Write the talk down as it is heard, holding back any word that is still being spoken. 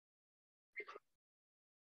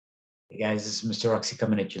Hey guys, this is Mr. Roxy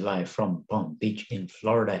coming at you live from Palm Beach in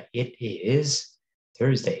Florida. It is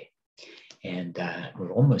Thursday, and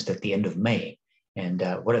we're almost at the end of May. And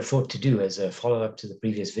what I thought to do as a follow-up to the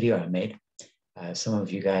previous video I made, some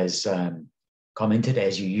of you guys commented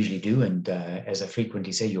as you usually do, and as I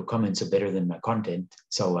frequently say, your comments are better than my content.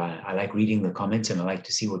 So I like reading the comments, and I like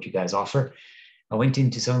to see what you guys offer. I went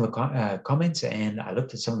into some of the comments, and I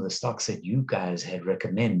looked at some of the stocks that you guys had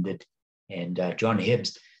recommended, and John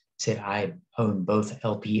Hibbs said, I own both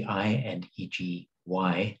LPI and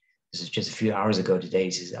EGY. This is just a few hours ago today.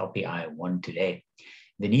 He says LPI won today.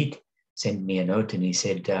 Vineet sent me a note and he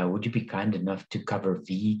said, would you be kind enough to cover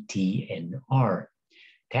VTNR?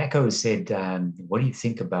 Taco said, what do you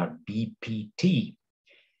think about BPT?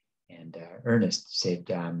 And Ernest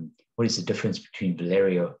said, what is the difference between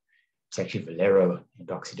Valero? It's actually Valero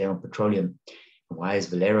and Occidental Petroleum. Why is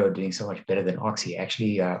Valero doing so much better than Oxy?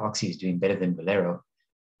 Actually, Oxy is doing better than Valero.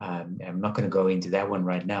 I'm not going to go into that one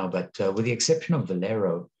right now, but with the exception of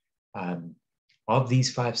Valero, of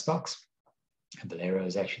these 5 stocks, Valero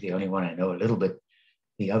is actually the only one I know a little bit.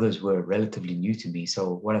 The others were relatively new to me.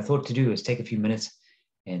 So what I thought to do is take a few minutes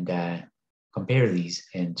and compare these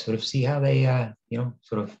and sort of see how they,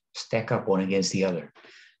 sort of stack up one against the other.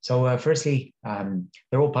 So firstly,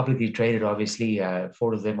 they're all publicly traded, obviously, 4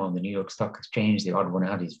 of them on the New York Stock Exchange. The odd one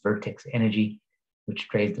out is Vertex Energy, which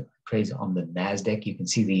trades on the NASDAQ. You can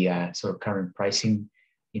see the sort of current pricing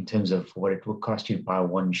in terms of what it will cost you to buy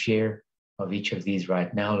one share of each of these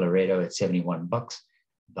right now. Laredo at $71.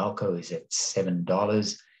 Vaalco is at $7.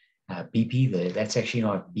 BP, that's actually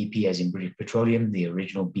not BP as in British Petroleum, the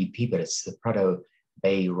original BP, but it's the Prado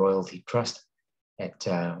Bay Royalty Trust at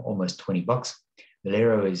almost $20.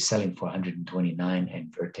 Valero is selling for $129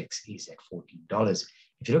 and Vertex is at $14.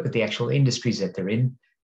 If you look at the actual industries that they're in,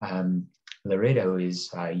 Laredo is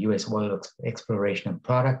U.S. oil exploration and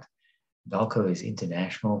product. Vaalco is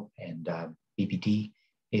international, and BPT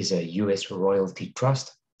is a U.S. royalty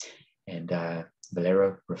trust. And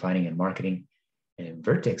Valero, refining and marketing. And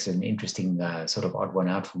Vertex, an interesting sort of odd one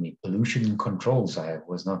out for me. Pollution controls. I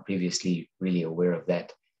was not previously really aware of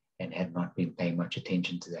that and had not been paying much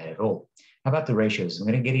attention to that at all. How about the ratios? I'm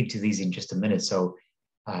going to get into these in just a minute, so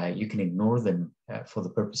you can ignore them for the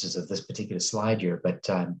purposes of this particular slide here, but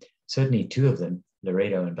certainly 2 of them,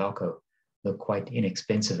 Laredo and Vaalco, look quite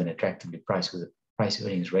inexpensive and attractively priced with a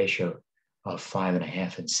price-earnings ratio of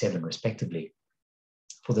 5.5 and 7, respectively.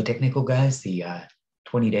 For the technical guys, the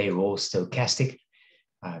 20-day raw stochastic,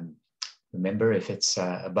 remember, if it's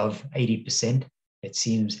above 80%, it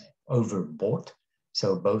seems overbought.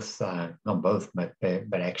 So both, not both, but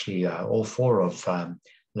actually all 4 of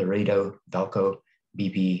Laredo, Vaalco,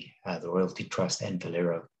 BP, the Royalty Trust, and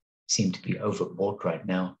Valero seem to be overbought right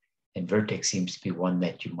now. And Vertex seems to be one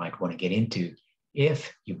that you might want to get into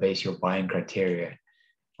if you base your buying criteria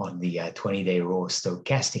on the 20-day raw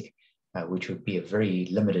stochastic, which would be a very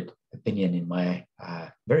limited opinion, in my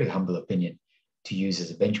very humble opinion, to use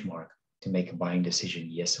as a benchmark to make a buying decision,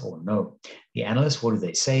 yes or no. The analysts, what do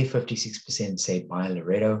they say? 56% say buy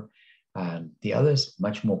Laredo. The others,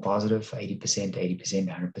 much more positive, 80%, 80%,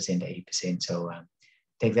 100%, 80%. So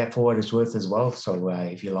take that for what it's worth as well. So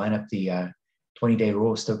if you line up the 20-day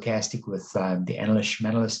raw stochastic with the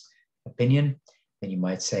analyst opinion, then you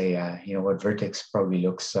might say, you know what, Vertex probably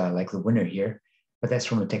looks like the winner here. But that's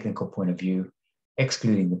from a technical point of view,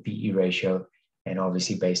 excluding the PE ratio, and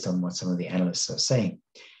obviously based on what some of the analysts are saying.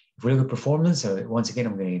 If we look at performance, once again,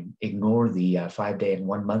 I'm going to ignore the 5-day and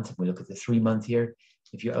 1 month. If we look at the 3-month here,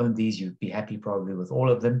 if you own these, you'd be happy probably with all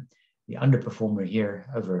of them. The underperformer here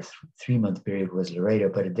over a 3-month period was Laredo,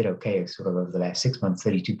 but it did okay sort of over the last 6 months,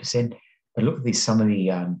 32%. But look at some of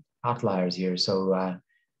the outliers here. So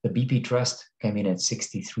the BP Trust came in at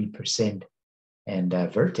 63%, and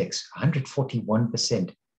Vertex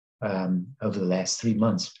 141% over the last 3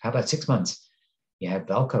 months. How about 6 months? You have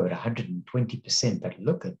Vaalco at 120%, but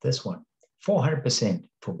look at this one, 400%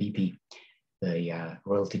 for BP, the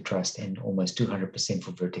Royalty Trust, and almost 200%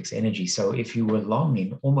 for Vertex Energy. So if you were long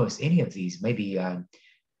in almost any of these, maybe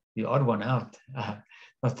the odd one out,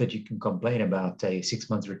 not that you can complain about a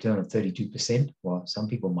 6-month return of 32%. Well, some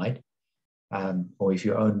people might. Or if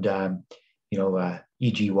you owned,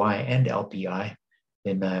 EGY and LPI,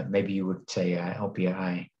 then maybe you would say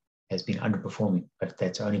LPI has been underperforming, but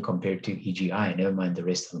that's only compared to EGI, never mind the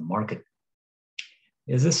rest of the market.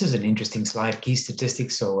 This is an interesting slide, key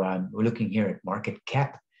statistics. So we're looking here at market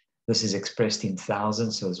cap. This is expressed in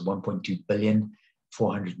thousands, so it's 1.2 billion,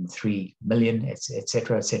 403 million, et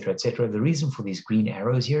cetera, et cetera, et cetera. The reason for these green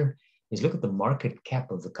arrows here is look at the market cap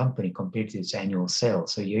of the company compared to its annual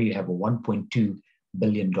sales. So here you have a $1.2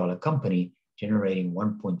 billion company generating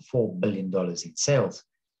 $1.4 billion in sales.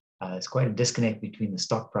 It's quite a disconnect between the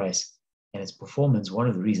stock price and its performance. One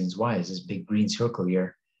of the reasons why is this big green circle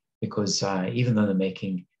here, because even though they're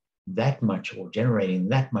making that much or generating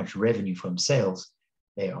that much revenue from sales,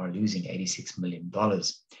 they are losing $86 million.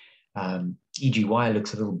 EGY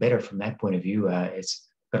looks a little better from that point of view. It's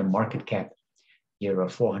got a market cap here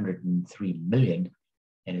of 403 million,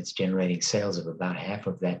 and it's generating sales of about half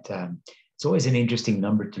of that. It's always an interesting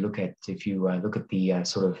number to look at if you look at the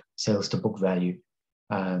sort of sales to book value.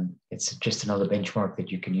 It's just another benchmark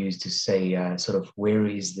that you can use to say sort of where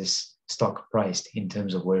is this stock priced in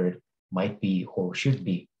terms of where it might be or should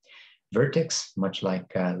be. Vertex, much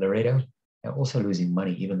like Laredo, are also losing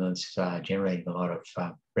money, even though it's generating a lot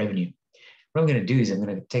of revenue. What I'm going to do is I'm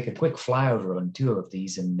going to take a quick flyover on 2 of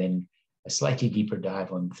these and then a slightly deeper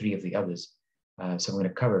dive on 3 of the others. So I'm going to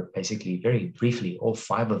cover basically very briefly all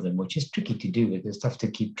 5 of them, which is tricky to do. It's tough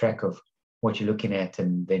to keep track of what you're looking at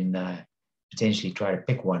and then potentially try to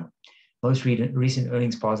pick one. Most recent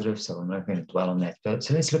earnings positive, so I'm not going to dwell on that.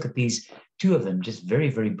 So let's look at these 2 of them just very,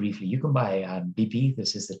 very briefly. You can buy BP.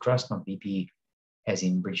 This is the trust, not BP as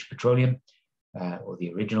in British Petroleum or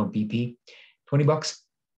the original BP. $20,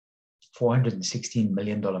 $416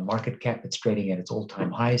 million market cap. It's trading at its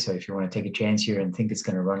all-time high. So if you want to take a chance here and think it's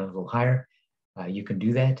going to run a little higher, you can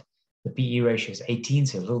do that. The PE ratio is 18,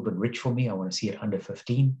 so a little bit rich for me. I want to see it under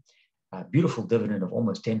 15. Beautiful dividend of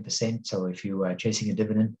almost 10%. So if you are chasing a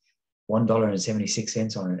dividend,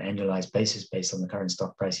 $1.76 on an annualized basis based on the current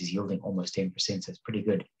stock price is yielding almost 10%. So it's pretty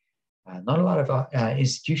good. Not a lot of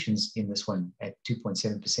institutions in this one at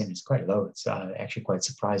 2.7%. It's quite low. It's actually quite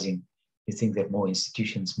surprising to think that more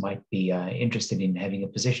institutions might be interested in having a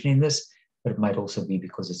position in this, but it might also be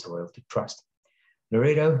because it's a royalty trust.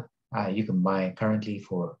 Laredo, you can buy currently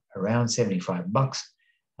for around $75.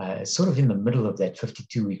 It's sort of in the middle of that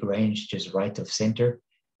 52-week range, just right of center.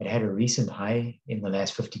 It had a recent high in the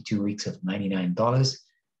last 52 weeks of $99.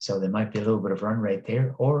 So there might be a little bit of run rate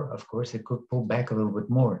there, or of course it could pull back a little bit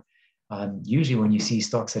more. Usually when you see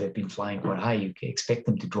stocks that have been flying quite high, you expect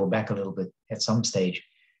them to draw back a little bit at some stage.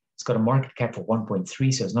 It's got a market cap of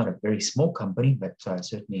 1.3, so it's not a very small company, but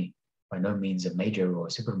certainly by no means a major or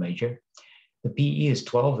a super major. The PE is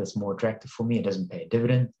 12. It's more attractive for me. It doesn't pay a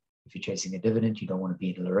dividend. If you're chasing a dividend, you don't want to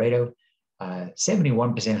be in Laredo.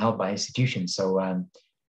 71% held by institutions. So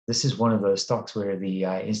this is one of those stocks where the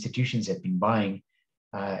institutions have been buying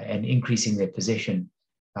and increasing their position.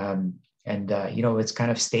 It's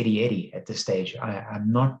kind of steady Eddie at this stage.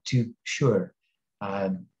 I'm not too sure.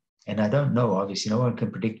 And I don't know, obviously, no one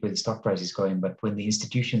can predict where the stock price is going, but when the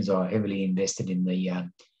institutions are heavily invested in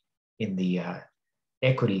the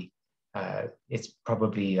equity, it's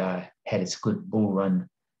probably had its good bull run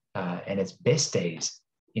and its best days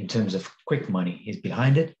in terms of quick money is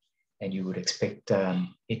behind it. And you would expect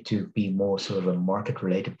it to be more sort of a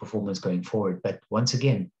market-related performance going forward. But once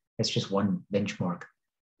again, that's just one benchmark.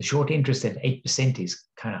 The short interest at 8% is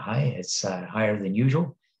kind of high. It's higher than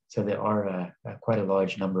usual. So there are quite a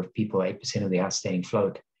large number of people, 8% of the outstanding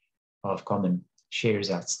float of common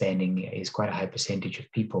shares outstanding is quite a high percentage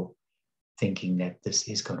of people thinking that this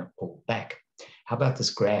is going to pull back. How about this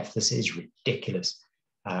graph? This is ridiculous.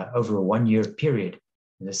 Over a 1-year period,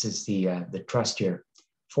 and this is the trust year,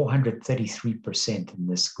 433%. And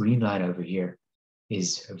this green line over here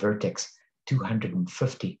is Vertex,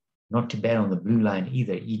 250. Not too bad on the blue line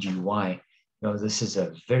either, EGY. This is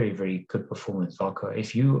a very, very good performance, Vaalco.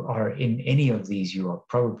 If you are in any of these, you are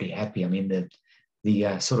probably happy. I mean,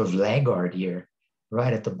 the sort of laggard here,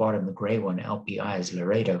 right at the bottom, the gray one, LPI is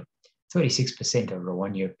Laredo, 36% over a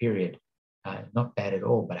 1-year period. Not bad at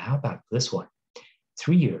all. But how about this one?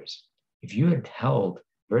 3 years. If you had held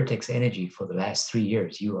Vertex Energy for the last 3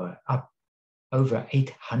 years, you are up over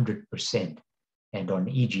 800%. And on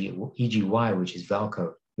EGY, which is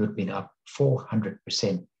Vaalco, you would have been up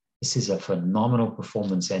 400%. This is a phenomenal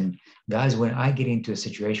performance. And guys, when I get into a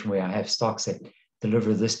situation where I have stocks that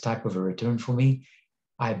deliver this type of a return for me,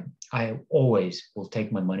 I always will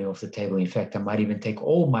take my money off the table. In fact, I might even take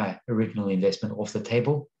all my original investment off the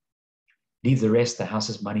table, leave the rest, the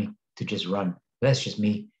house's money, to just run. That's just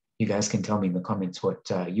me. You guys can tell me in the comments what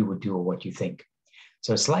you would do or what you think.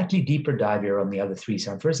 So a slightly deeper dive here on the other 3.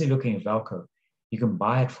 So I'm firstly looking at Vaalco. You can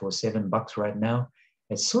buy it for $7 right now.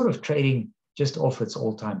 It's sort of trading just off its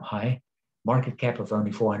all-time high, market cap of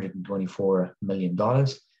only $424 million.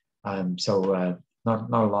 Not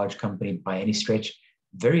a large company by any stretch.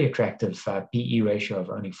 Very attractive PE ratio of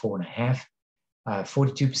only 4.5.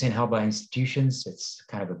 42% held by institutions. It's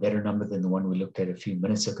kind of a better number than the one we looked at a few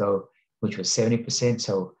minutes ago, which was 70%.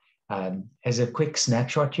 So as a quick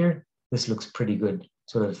snapshot here, this looks pretty good.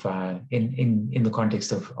 sort of in the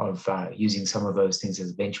context of using some of those things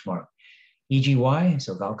as a benchmark. EGY,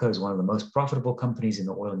 so Vaalco is one of the most profitable companies in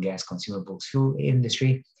the oil and gas consumables fuel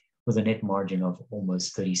industry with a net margin of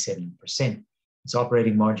almost 37%. Its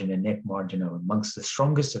operating margin and net margin are amongst the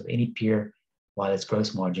strongest of any peer, while its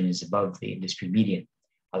gross margin is above the industry median.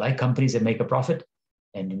 I like companies that make a profit,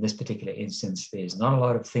 and in this particular instance, there's not a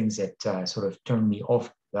lot of things that sort of turn me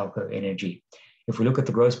off Vaalco Energy. If we look at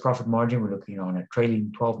the gross profit margin, we're looking on a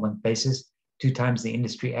trailing 12-month basis, 2 times the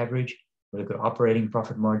industry average. We look at operating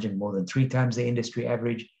profit margin, more than 3 times the industry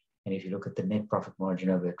average. And if you look at the net profit margin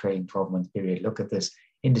over a trailing 12-month period, look at this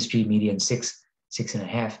industry median 6,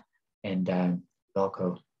 6.5, and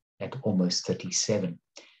Vaalco at almost 37.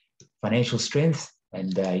 Financial strength,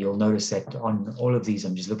 and you'll notice that on all of these,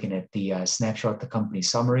 I'm just looking at the snapshot, the company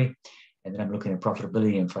summary, and then I'm looking at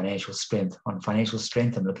profitability and financial strength. On financial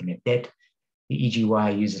strength, I'm looking at debt. The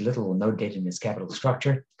EGY uses little or no debt in its capital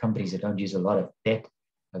structure. Companies that don't use a lot of debt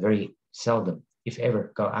are very seldom, if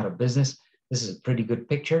ever, go out of business. This is a pretty good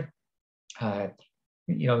picture. A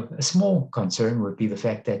small concern would be the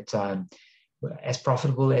fact that as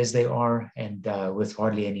profitable as they are and with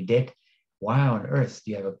hardly any debt, why on earth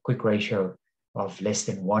do you have a quick ratio of less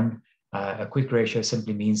than 1? A quick ratio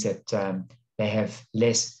simply means that they have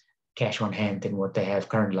less cash on hand than what they have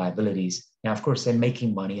current liabilities. Now, of course, they're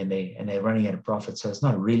making money and they're running at a profit, so it's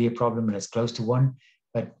not really a problem and it's close to 1.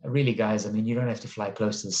 But really, guys, I mean, you don't have to fly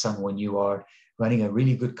close to the sun when you are running a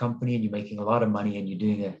really good company and you're making a lot of money and you're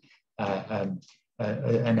doing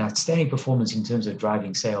an outstanding performance in terms of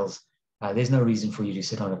driving sales. There's no reason for you to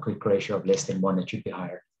sit on a quick ratio of less than 1. It should be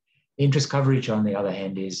higher. Interest coverage, on the other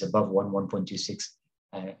hand, is above 1.26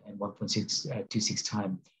 and 1.626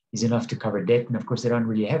 times is enough to cover debt. And of course, they don't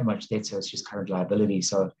really have much debt, so it's just current liability.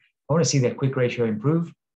 So I want to see that quick ratio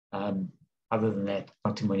improve. Other than that,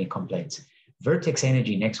 not too many complaints. Vertex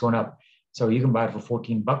Energy, next one up. So you can buy it for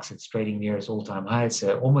 $14. It's trading near its all-time high. It's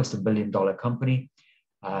almost $1 billion company.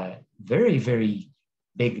 Very, very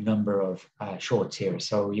big number of shorts here.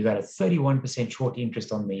 So you got a 31% short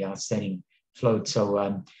interest on the outstanding float.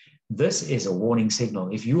 So this is a warning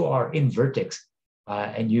signal. If you are in Vertex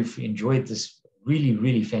and you've enjoyed this really,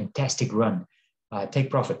 really fantastic run, take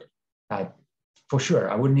profit. For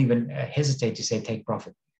sure, I wouldn't even hesitate to say take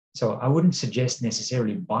profit. So I wouldn't suggest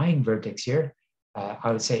necessarily buying Vertex here.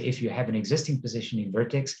 I would say if you have an existing position in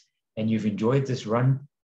Vertex and you've enjoyed this run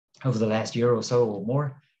over the last year or so or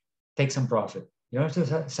more, take some profit. You don't have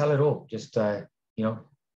to sell it all. Just,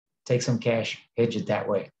 take some cash, hedge it that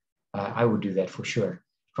way. I would do that for sure.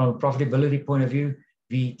 From a profitability point of view,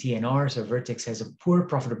 VTNR, so Vertex has a poor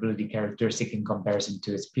profitability characteristic in comparison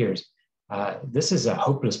to its peers. This is a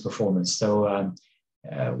hopeless performance. So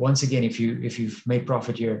once again, if you've made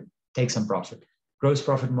profit here, take some profit. Gross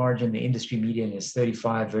profit margin, the industry median is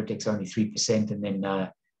 35, Vertex only 3%, and then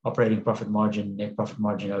operating profit margin, net profit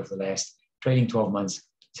margin over the last trailing 12 months,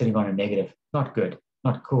 sitting on a negative. Not good,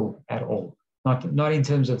 not cool at all. Not in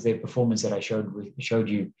terms of their performance that I showed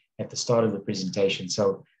you at the start of the presentation.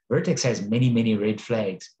 So Vertex has many, many red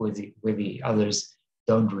flags where the others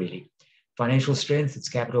don't really. Financial strength, its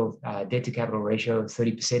capital, debt to capital ratio,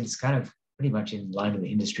 30%. It's kind of pretty much in line with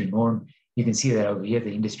the industry norm. You can see that over here,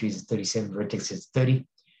 the industry is 37, Vertex is 30.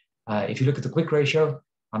 If you look at the quick ratio,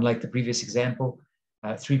 unlike the previous example,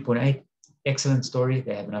 3.8, excellent story.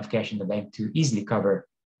 They have enough cash in the bank to easily cover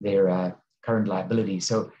their current liabilities.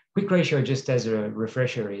 So quick ratio, just as a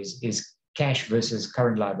refresher, is cash versus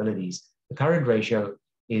current liabilities. The current ratio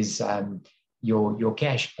is your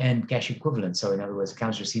cash and cash equivalent. So in other words,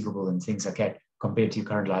 accounts receivable and things like that compared to your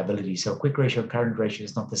current liability. So quick ratio, current ratio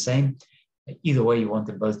is not the same. Either way, you want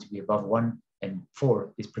them both to be above 1, and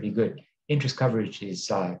 4 is pretty good. Interest coverage is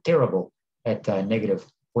terrible at negative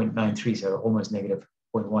 0.93, so almost negative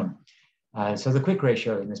 0.1. So the quick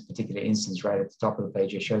ratio in this particular instance, right at the top of the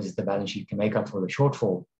page, it shows that the balance sheet can make up for the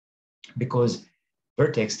shortfall because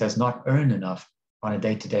Vertex does not earn enough on a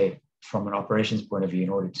day-to-day from an operations point of view in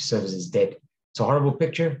order to service its debt. It's a horrible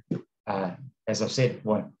picture. As I've said,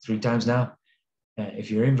 3 times now. If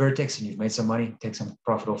you're in Vertex and you've made some money, take some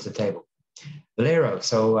profit off the table. Valero.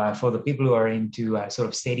 So for the people who are into sort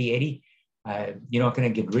of steady Eddie, you're not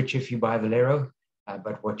going to get rich if you buy Valero,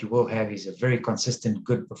 but what you will have is a very consistent,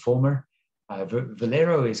 good performer.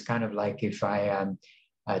 Valero is kind of like if I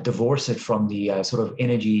divorce it from the sort of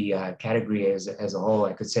energy category as a whole,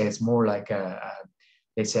 I could say it's more like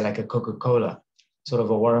let's say like a Coca-Cola, sort of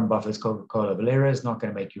a Warren Buffett's Coca-Cola. Valero is not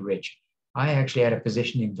going to make you rich. I actually had a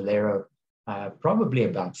position in Valero probably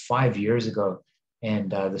about 5 years ago,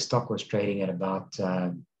 and the stock was trading at about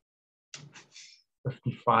 $55,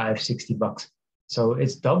 $60. So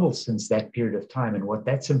it's doubled since that period of time. And what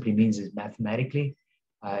that simply means is mathematically,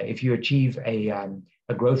 if you achieve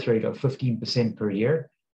a growth rate of 15% per year,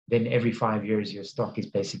 then every 5 years, your stock is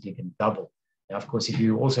basically going to double. Now, of course, if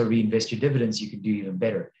you also reinvest your dividends, you can do even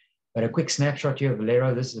better. But a quick snapshot here of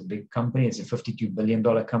Valero. This is a big company. It's a $52 billion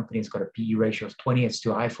company. It's got a PE ratio of 20. It's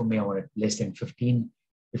too high for me. I want it less than 15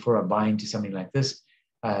 before I buy into something like this.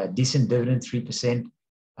 Decent dividend, 3%.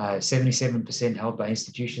 77% held by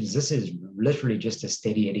institutions. This is literally just a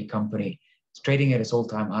steady Eddie company. It's trading at its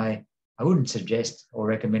all-time high. I wouldn't suggest or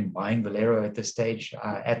recommend buying Valero at this stage,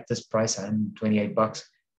 at this price, $128.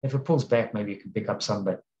 If it pulls back, maybe you can pick up some.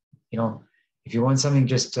 But if you want something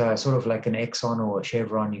just sort of like an Exxon or a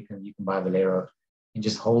Chevron, you can buy Valero and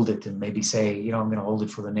just hold it and maybe say, I'm going to hold it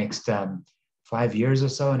for the next 5 years or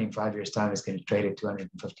so, and in 5 years' time, it's going to trade at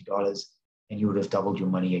 $250, and you would have doubled your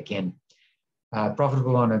money again.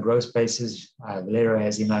 Profitable on a gross basis. Valero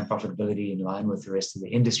has inline profitability in line with the rest of the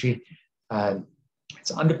industry.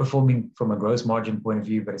 It's underperforming from a gross margin point of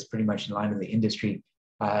view, but it's pretty much in line with the industry.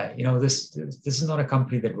 This is not a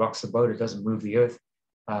company that rocks the boat. It doesn't move the earth.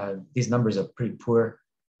 These numbers are pretty poor,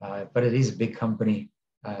 but it is a big company,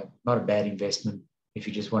 not a bad investment if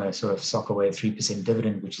you just want to sort of sock away a 3%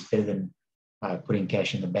 dividend, which is better than putting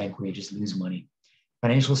cash in the bank where you just lose money.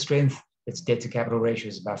 Financial strength, its debt to capital ratio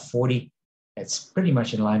is about 40. It's pretty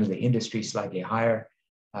much in line with the industry, slightly higher.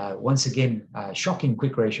 Once again, shocking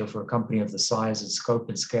quick ratio for a company of the size and scope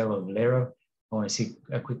and scale of Valero. I want to see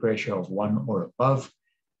a quick ratio of 1 or above.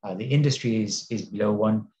 The industry is below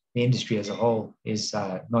 1. The industry as a whole is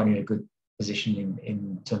not in a good position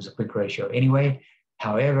in terms of quick ratio anyway.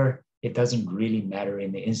 However, it doesn't really matter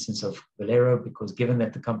in the instance of Valero, because given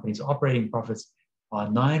that the company's operating profits are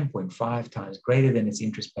 9.5 times greater than its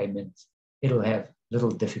interest payments, it'll have little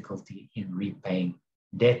difficulty in repaying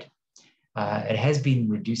debt. It has been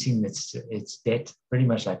reducing its debt pretty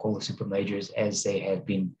much like all the super majors, as they have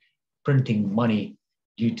been printing money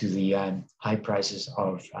due to the high prices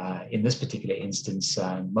of, in this particular instance,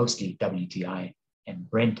 mostly WTI and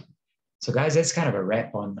Brent. So guys, that's kind of a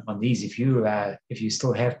wrap on these. If you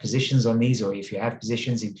still have positions on these, or if you have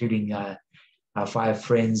positions, including our 5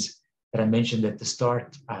 friends that I mentioned at the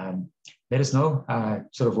start, let us know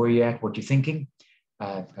sort of where you're at, what you're thinking.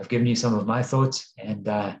 I've given you some of my thoughts. And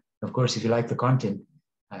of course, if you like the content,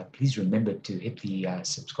 please remember to hit the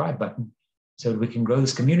subscribe button so that we can grow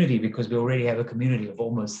this community, because we already have a community of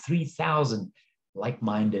almost 3,000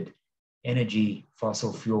 like-minded energy,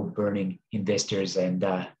 fossil fuel burning investors. And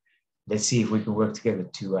let's see if we can work together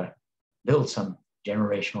to build some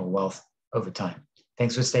generational wealth over time.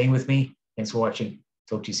 Thanks for staying with me. Thanks for watching.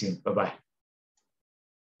 Talk to you soon. Bye-bye.